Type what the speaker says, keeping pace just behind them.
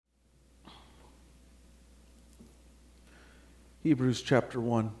Hebrews chapter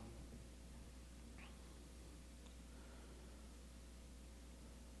 1.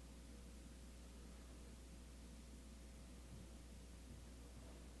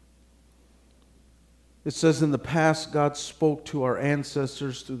 It says, in the past, God spoke to our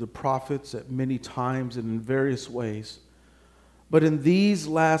ancestors through the prophets at many times and in various ways. But in these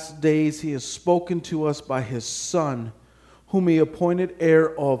last days, he has spoken to us by his Son, whom he appointed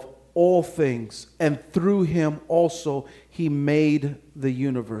heir of all things, and through him also he made the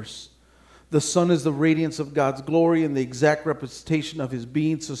universe. The Son is the radiance of God's glory and the exact representation of his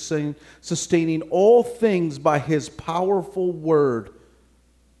being, sustaining all things by his powerful word.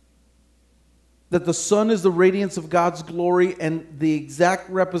 That the Son is the radiance of God's glory and the exact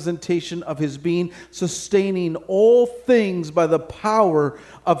representation of his being, sustaining all things by the power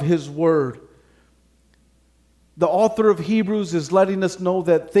of his word. The author of Hebrews is letting us know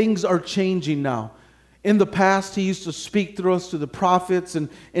that things are changing now. In the past, he used to speak through us to the prophets and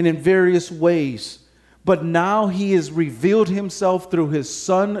in various ways. But now he has revealed himself through his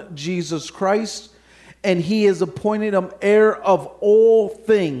Son, Jesus Christ, and he has appointed him heir of all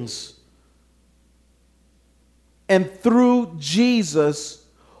things. And through Jesus,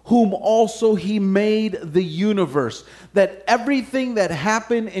 whom also he made the universe. That everything that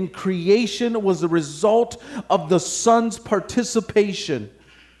happened in creation was the result of the Son's participation.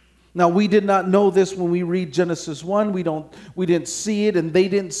 Now, we did not know this when we read Genesis 1. We didn't see it, and they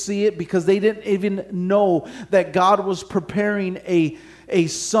didn't see it because they didn't even know that God was preparing a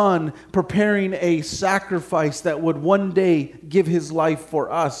son, preparing a sacrifice that would one day give his life for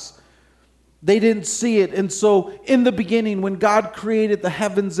us. They didn't see it. And so in the beginning, when God created the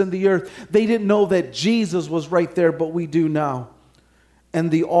heavens and the earth, they didn't know that Jesus was right there, but we do now.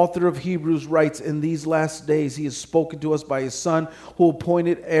 And the author of Hebrews writes, in these last days, he has spoken to us by his Son, who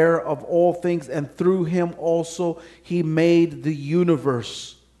appointed heir of all things, and through him also he made the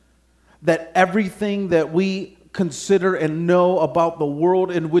universe. That everything that we consider and know about the world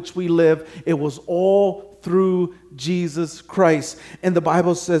in which we live, it was all through Jesus Christ. And the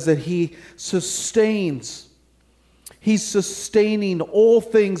Bible says that he sustains. He's sustaining all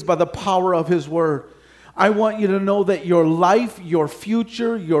things by the power of his word. I want you to know that your life, your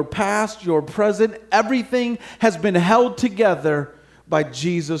future, your past, your present, everything has been held together by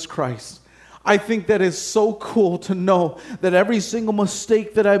Jesus Christ. I think that is so cool to know that every single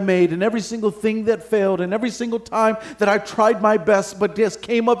mistake that I made and every single thing that failed and every single time that I tried my best but just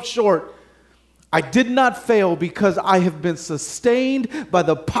came up short, I did not fail because I have been sustained by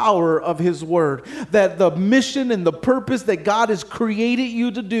the power of his word. That the mission and the purpose that God has created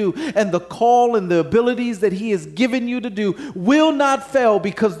you to do and the call and the abilities that he has given you to do will not fail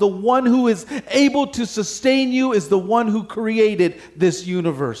because the one who is able to sustain you is the one who created this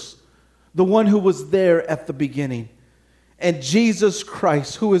universe. The one who was there at the beginning. And Jesus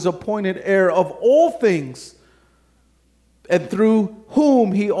Christ, who is appointed heir of all things, and through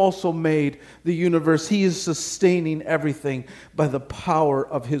whom he also made the universe. He is sustaining everything by the power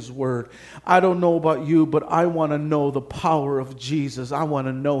of his word. I don't know about you, but I want to know the power of Jesus. I want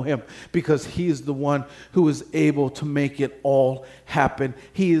to know him because he is the one who is able to make it all happen.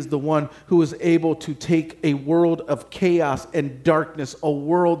 He is the one who is able to take a world of chaos and darkness, a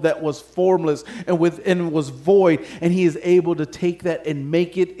world that was formless and was void, and he is able to take that and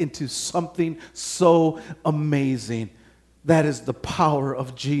make it into something so amazing. That is the power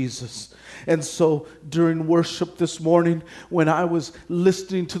of Jesus. And so during worship this morning, when I was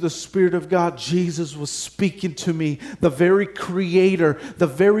listening to the Spirit of God, Jesus was speaking to me. The very creator, the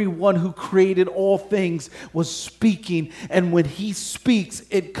very one who created all things was speaking. And when he speaks,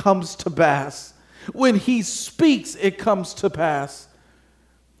 it comes to pass. When he speaks, it comes to pass.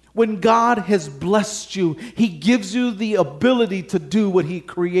 When God has blessed you, he gives you the ability to do what he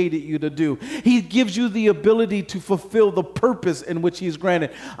created you to do. He gives you the ability to fulfill the purpose in which he's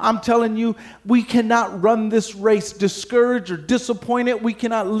granted. I'm telling you, we cannot run this race discouraged or disappointed. We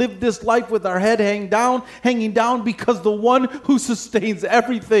cannot live this life with our head hanging down because the one who sustains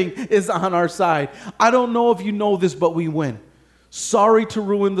everything is on our side. I don't know if you know this, but we win. Sorry to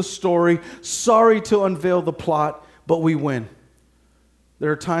ruin the story. Sorry to unveil the plot, but we win.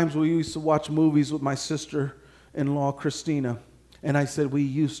 There are times we used to watch movies with my sister-in-law, Christina, and I said we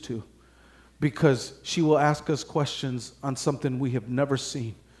used to because she will ask us questions on something we have never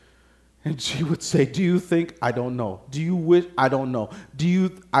seen. And she would say, do you think? I don't know. Do you wish? I don't know.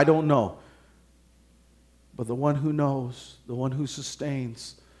 I don't know. But the one who knows, the one who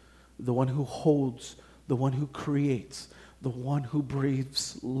sustains, the one who holds, the one who creates, the one who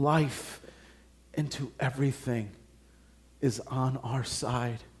breathes life into everything is on our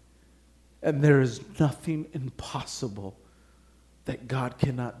side. And there is nothing impossible that God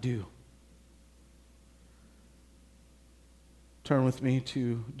cannot do. Turn with me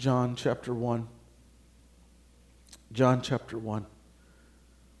to John chapter 1. John chapter 1.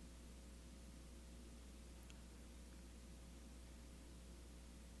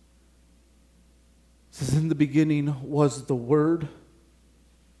 It says, in the beginning was the Word,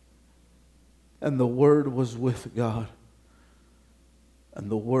 and the Word was with God,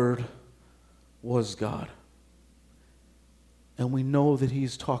 and the Word was God. And we know that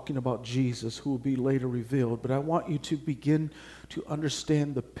he's talking about Jesus, who will be later revealed. But I want you to begin to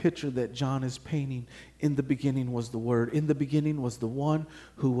understand the picture that John is painting. In the beginning was the Word. In the beginning was the one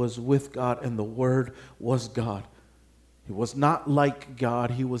who was with God, and the Word was God. He was not like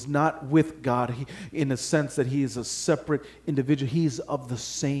God. He was not with God in a sense that he is a separate individual. He's of the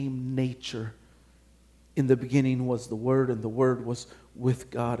same nature. In the beginning was the Word, and the Word was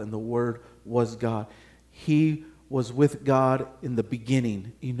with God, and the Word was God. He was with God in the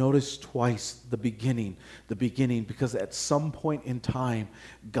beginning. You notice twice the beginning, because at some point in time,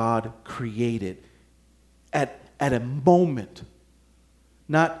 God created. At a moment,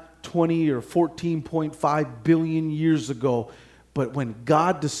 not 20 or 14.5 billion years ago, but when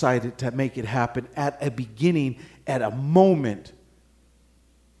God decided to make it happen, at a beginning, at a moment,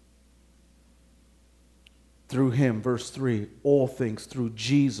 through him, verse 3, all things, through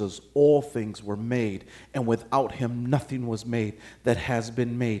Jesus, all things were made, and without him nothing was made that has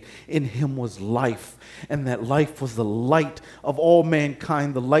been made. In him was life, and that life was the light of all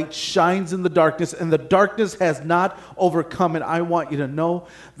mankind. The light shines in the darkness, and the darkness has not overcome it. I want you to know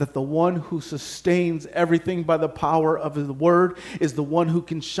that the one who sustains everything by the power of his word is the one who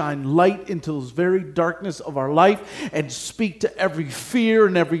can shine light into those very darkness of our life and speak to every fear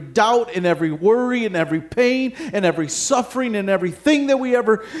and every doubt and every worry and every pain and every suffering and everything that we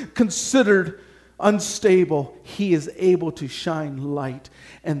ever considered unstable. He is able to shine light.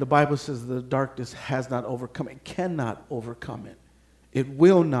 And the Bible says the darkness has not overcome it, cannot overcome it. It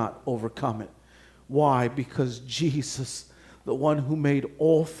will not overcome it. Why? Because Jesus, the one who made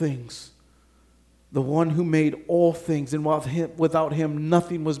all things, and without him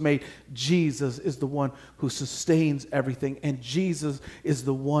nothing was made. Jesus is the one who sustains everything, and Jesus is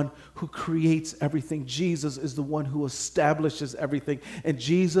the one who creates everything. Jesus is the one who establishes everything, and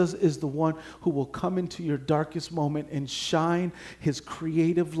Jesus is the one who will come into your darkest moment and shine his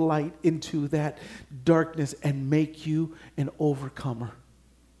creative light into that darkness and make you an overcomer.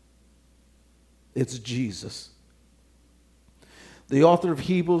 It's Jesus. The author of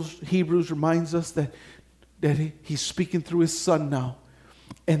Hebrews reminds us that he's speaking through his son now,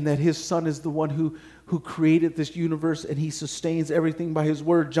 and that his son is the one who created this universe, and he sustains everything by his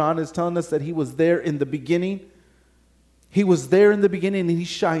word. John is telling us that he was there in the beginning. He was there in the beginning, and he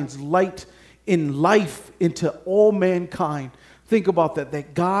shines light in life into all mankind. Think about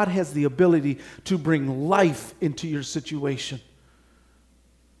that God has the ability to bring life into your situation.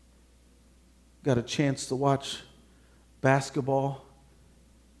 Got a chance to watch basketball.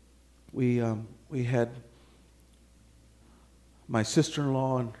 We had my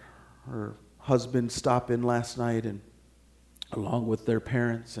sister-in-law and her husband stop in last night, and along with their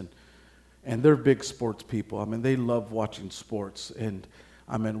parents, and they're big sports people. I mean, they love watching sports, and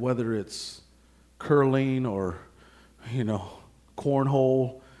I mean, whether it's curling or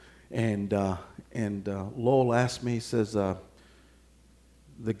cornhole, and Lowell asked me, he says,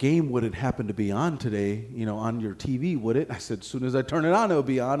 the game wouldn't happen to be on today, on your TV, would it? I said, as soon as I turn it on, it'll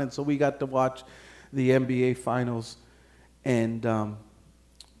be on. And so we got to watch the NBA Finals. And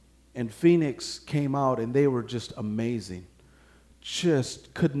Phoenix came out, and they were just amazing.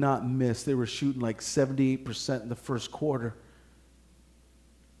 Just could not miss. They were shooting like 78% in the first quarter.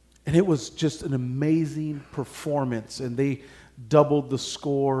 And it was just an amazing performance. And they doubled the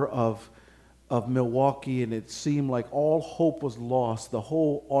score of Milwaukee, and it seemed like all hope was lost. The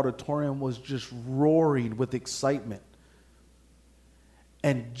whole auditorium was just roaring with excitement.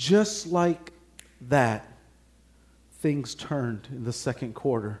 And just like that, things turned in the second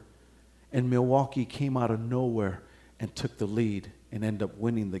quarter, and Milwaukee came out of nowhere and took the lead and ended up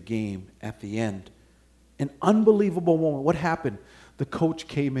winning the game at the end. An unbelievable moment. What happened? The coach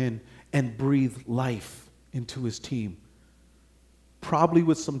came in and breathed life into his team. Probably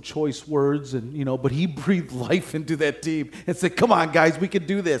with some choice words, but he breathed life into that team and said, come on, guys, we can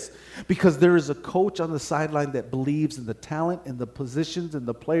do this. Because there is a coach on the sideline that believes in the talent and the positions and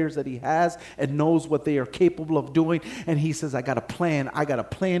the players that he has and knows what they are capable of doing. And he says, I got a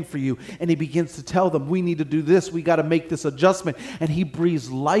plan for you. And he begins to tell them, we need to do this. We got to make this adjustment. And he breathes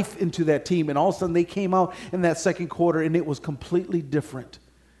life into that team. And all of a sudden they came out in that second quarter, and it was completely different.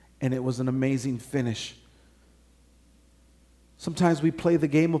 And it was an amazing finish. Sometimes we play the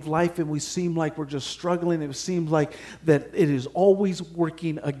game of life and we seem like we're just struggling. It seems like that it is always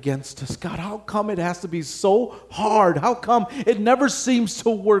working against us. God, how come it has to be so hard? How come it never seems to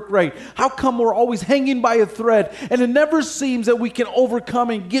work right? How come we're always hanging by a thread and it never seems that we can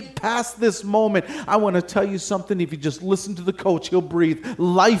overcome and get past this moment? I want to tell you something. If you just listen to the coach, he'll breathe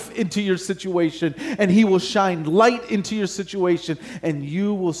life into your situation and he will shine light into your situation, and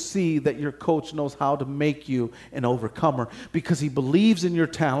you will see that your coach knows how to make you an overcomer, because he believes in your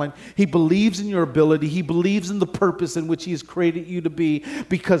talent, he believes in your ability, he believes in the purpose in which he has created you to be,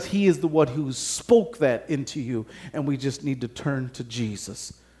 because he is the one who spoke that into you, and we just need to turn to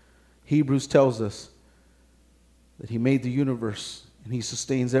Jesus. Hebrews tells us that he made the universe and he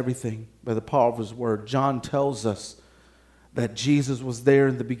sustains everything by the power of his word. John tells us that Jesus was there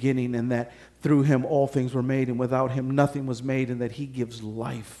in the beginning, and that through him all things were made, and without him nothing was made, and that he gives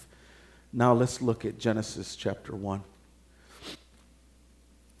life. Now let's look at Genesis chapter 1.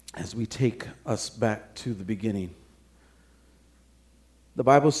 As we take us back to the beginning. The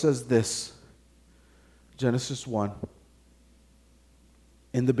Bible says this, Genesis 1.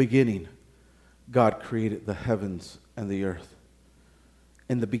 In the beginning, God created the heavens and the earth.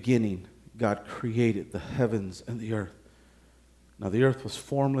 In the beginning, God created the heavens and the earth. Now the earth was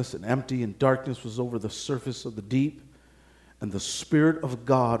formless and empty, and darkness was over the surface of the deep, and the Spirit of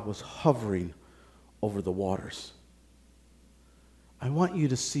God was hovering over the waters. I want you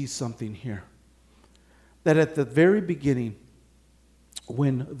to see something here. That at the very beginning,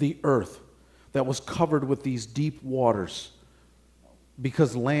 when the earth that was covered with these deep waters,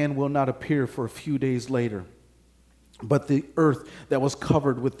 because land will not appear for a few days later, but the earth that was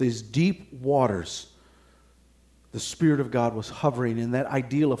covered with these deep waters, the Spirit of God was hovering. And that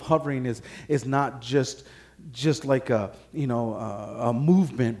ideal of hovering is not just like a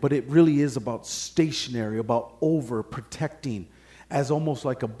movement, but it really is about stationary, about protecting. As almost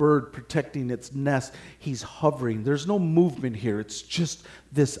like a bird protecting its nest, he's hovering. There's no movement here. It's just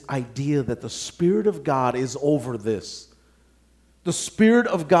this idea that the Spirit of God is over this. The Spirit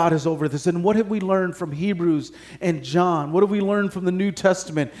of God is over this. And what have we learned from Hebrews and John? What have we learned from the New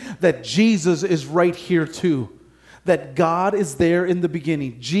Testament? That Jesus is right here too. That God is there in the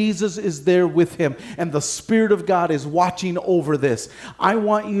beginning. Jesus is there with him. And the Spirit of God is watching over this. I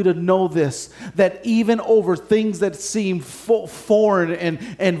want you to know this, that even over things that seem foreign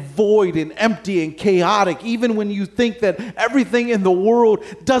and void and empty and chaotic, even when you think that everything in the world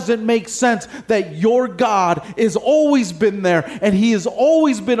doesn't make sense, that your God has always been there, and he has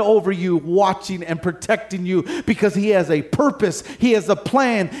always been over you, watching and protecting you, because he has a purpose, he has a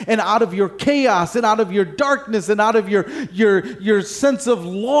plan, and out of your chaos and out of your darkness and out of your sense of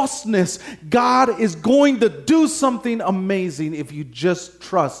lostness, God is going to do something amazing if you just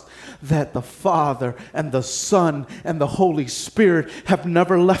trust that the Father and the Son and the Holy Spirit have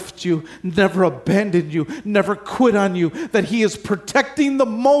never left you, never abandoned you, never quit on you, that he is protecting the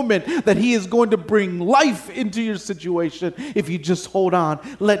moment, that he is going to bring life into your situation if you just hold on.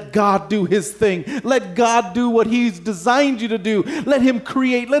 Let God do his thing. Let God do what he's designed you to do. Let him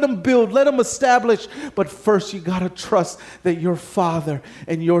create, let him build, let him establish. But first you got to trust that your Father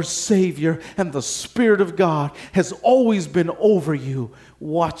and your Savior and the Spirit of God has always been over you,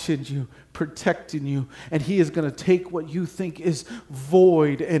 watching you, protecting you, and he is going to take what you think is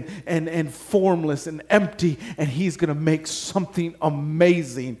void and formless and empty, and he's going to make something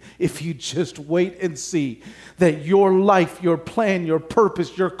amazing if you just wait and see that your life, your plan, your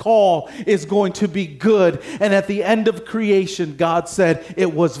purpose, your call is going to be good. And at the end of creation, God said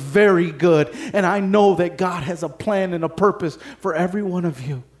it was very good. And I know that God has a plan and a purpose for every one of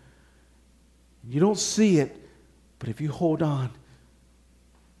you. You don't see it, but if you hold on,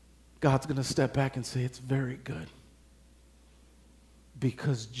 God's going to step back and say, it's very good.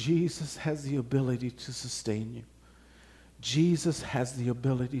 Because Jesus has the ability to sustain you. Jesus has the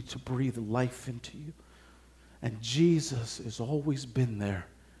ability to breathe life into you. And Jesus has always been there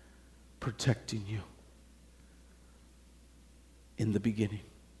protecting you. In the beginning.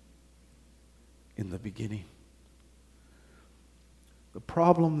 In the beginning. The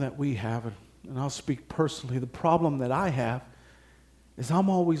problem that we have, and I'll speak personally, the problem that I have is I'm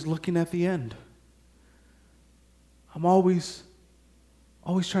always looking at the end. I'm always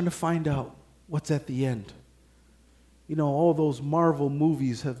trying to find out what's at the end. You know, all those Marvel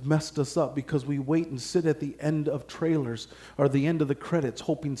movies have messed us up because we wait and sit at the end of trailers or the end of the credits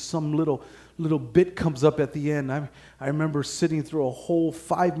hoping some little bit comes up at the end. I remember sitting through a whole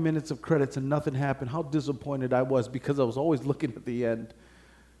 5 minutes of credits and nothing happened. How disappointed I was because I was always looking at the end.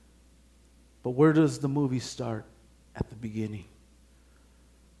 But where does the movie start? At the beginning.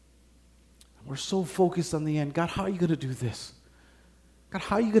 We're so focused on the end. God, how are you going to do this? God,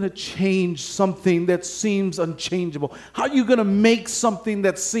 how are you going to change something that seems unchangeable? How are you going to make something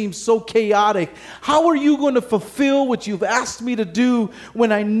that seems so chaotic? How are you going to fulfill what you've asked me to do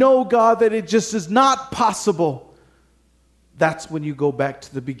when I know, God, that it just is not possible? That's when you go back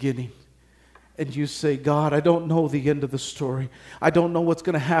to the beginning. And you say, God, I don't know the end of the story. I don't know what's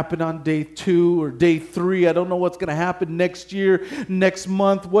going to happen on day 2 or day 3. I don't know what's going to happen next year, next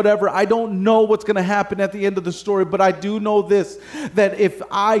month, whatever. I don't know what's going to happen at the end of the story. But I do know this, that if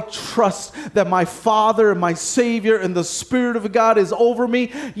I trust that my Father and my Savior and the Spirit of God is over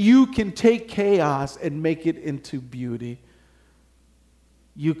me, you can take chaos and make it into beauty.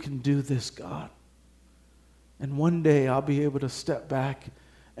 You can do this, God. And one day I'll be able to step back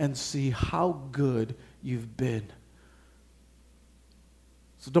and see how good you've been.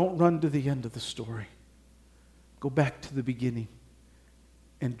 So don't run to the end of the story. Go back to the beginning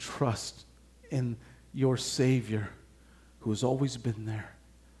and trust in your Savior who has always been there,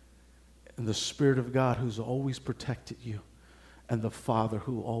 and the Spirit of God who's always protected you, and the Father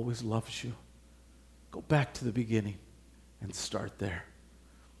who always loves you. Go back to the beginning and start there.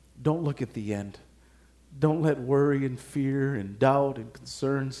 Don't look at the end. Don't let worry and fear and doubt and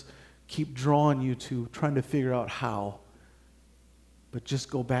concerns keep drawing you to trying to figure out how. But just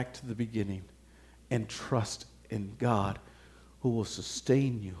go back to the beginning and trust in God who will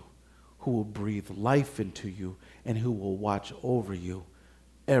sustain you, who will breathe life into you, and who will watch over you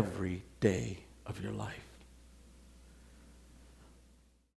every day of your life.